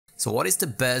So what is the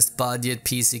best budget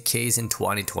PC case in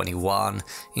 2021?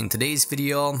 In today's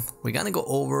video, we're gonna go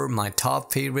over my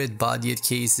top favorite budget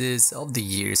cases of the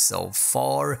year so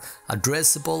far.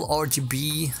 Addressable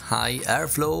RGB, high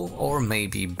airflow, or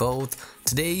maybe both.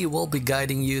 Today we'll be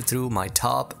guiding you through my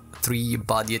top 3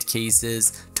 budget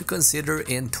cases to consider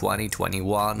in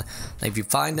 2021. Now, if you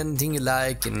find anything you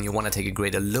like and you want to take a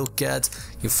greater look at,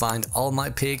 you find all my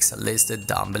picks listed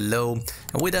down below.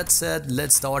 And with that said,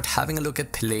 let's start having a look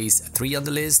at place 3 on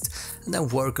the list and then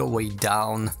work our way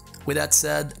down. With that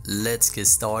said, let's get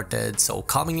started. So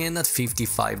coming in at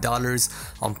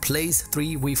 $55, on place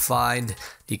 3 we find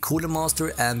the Cooler Master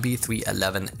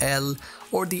MB311L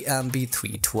or the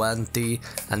MB320,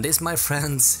 and this, my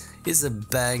friends, is a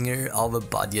banger of a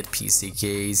budget PC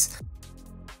case.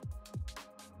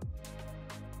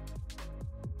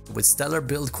 With stellar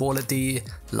build quality,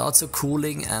 lots of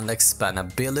cooling and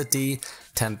expandability,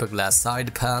 tempered glass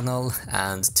side panel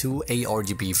and 2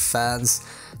 ARGB fans,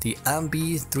 the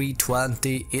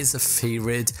MB320 is a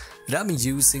favorite that I've been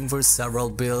using for several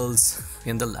builds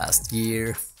in the last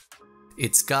year.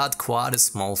 It's got quite a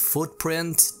small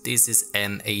footprint. This is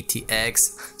an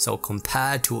ATX, so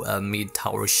compared to a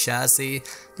mid-tower chassis,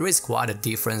 there is quite a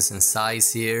difference in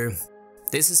size here.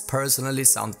 This is personally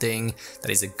something that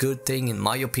is a good thing in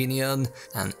my opinion,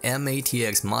 and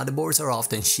ATX motherboards are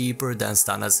often cheaper than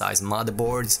standard size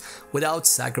motherboards without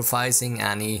sacrificing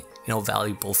any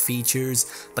valuable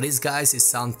features, but this, guys, is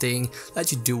something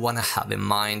that you do want to have in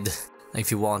mind. If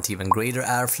you want even greater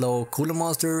airflow, Cooler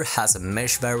Master has a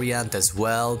mesh variant as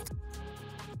well.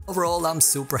 Overall, I'm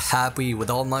super happy with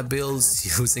all my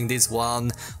builds using this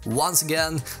one. Once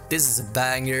again, this is a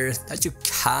banger that you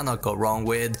cannot go wrong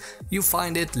with. You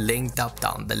find it linked up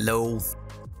down below.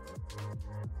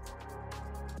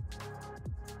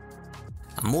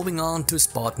 Moving on to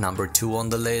spot number 2 on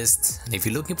the list, and if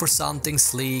you're looking for something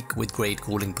sleek with great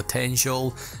cooling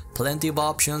potential, plenty of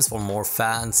options for more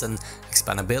fans and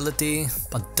expandability,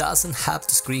 but doesn't have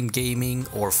to scream gaming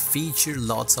or feature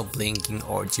lots of blinking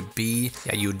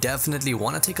RGB, you definitely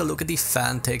want to take a look at the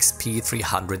Fantex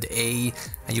P300A,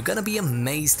 and you're gonna be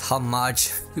amazed how much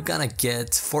you're gonna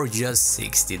get for just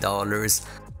 $60.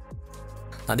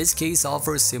 Now, this case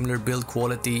offers similar build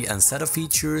quality and set of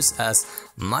features as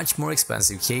much more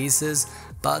expensive cases,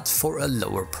 but for a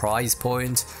lower price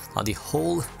point. Now, the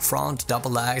whole front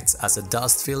double acts as a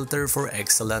dust filter for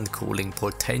excellent cooling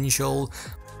potential.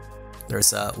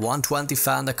 There's a 120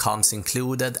 fan that comes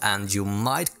included, and you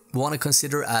might want to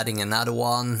consider adding another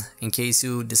one in case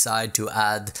you decide to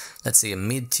add, let's say, a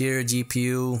mid-tier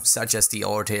GPU such as the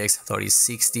RTX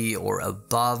 3060 or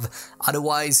above.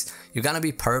 Otherwise, you're gonna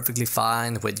be perfectly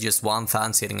fine with just one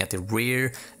fan sitting at the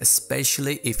rear,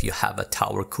 especially if you have a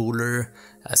tower cooler,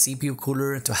 a CPU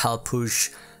cooler to help push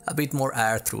a bit more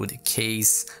air through the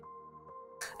case.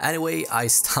 Anyway, I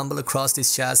stumbled across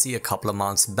this chassis a couple of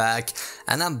months back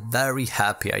and I'm very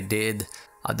happy I did.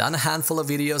 I've done a handful of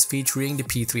videos featuring the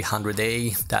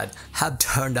P300A that have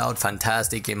turned out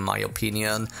fantastic in my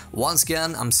opinion. Once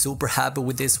again, I'm super happy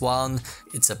with this one.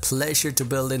 It's a pleasure to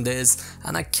build in this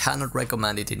and I cannot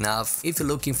recommend it enough. If you're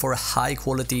looking for a high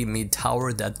quality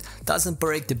mid-tower that doesn't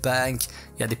break the bank,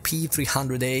 the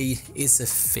P300A is a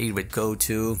favorite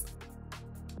go-to.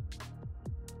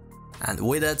 And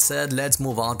with that said, let's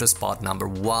move on to spot number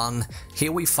 1.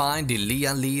 Here we find the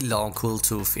Lee Long-Cool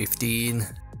 215.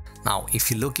 Now, if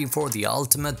you're looking for the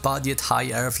ultimate budget high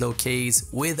airflow case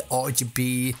with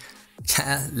RGB,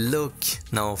 look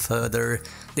no further.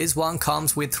 This one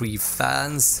comes with 3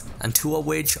 fans, and 2 of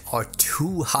which are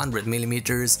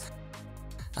 200mm.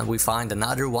 And we find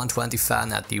another 120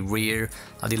 fan at the rear.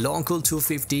 Now, the Long-Cool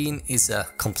 215 is a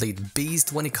complete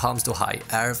beast when it comes to high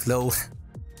airflow.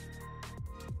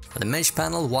 The mesh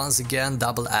panel once again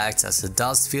double acts as a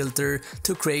dust filter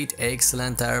to create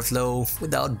excellent airflow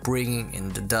without bringing in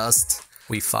the dust.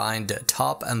 We find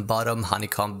top and bottom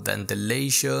honeycomb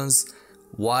ventilations,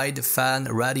 wide fan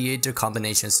radiator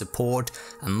combination support,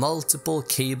 and multiple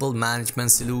cable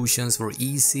management solutions for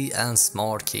easy and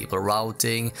smart cable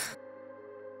routing.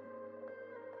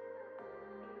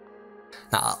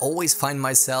 Now, I always find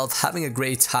myself having a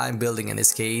great time building in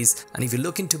this case, and if you're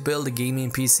looking to build a gaming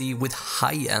PC with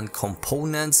high-end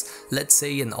components, let's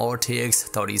say an RTX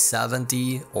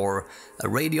 3070 or a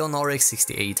Radeon RX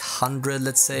 6800,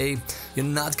 let's say, you're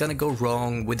not gonna go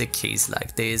wrong with a case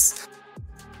like this.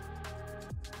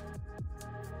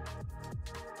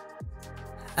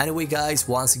 Anyway guys,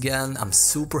 once again, I'm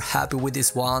super happy with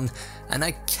this one and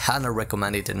I cannot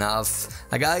recommend it enough.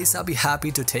 Now guys, I'll be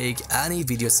happy to take any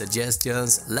video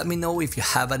suggestions. Let me know if you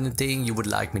have anything you would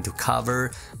like me to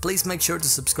cover. Please make sure to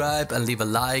subscribe and leave a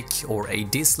like or a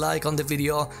dislike on the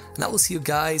video, and I will see you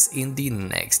guys in the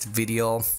next video.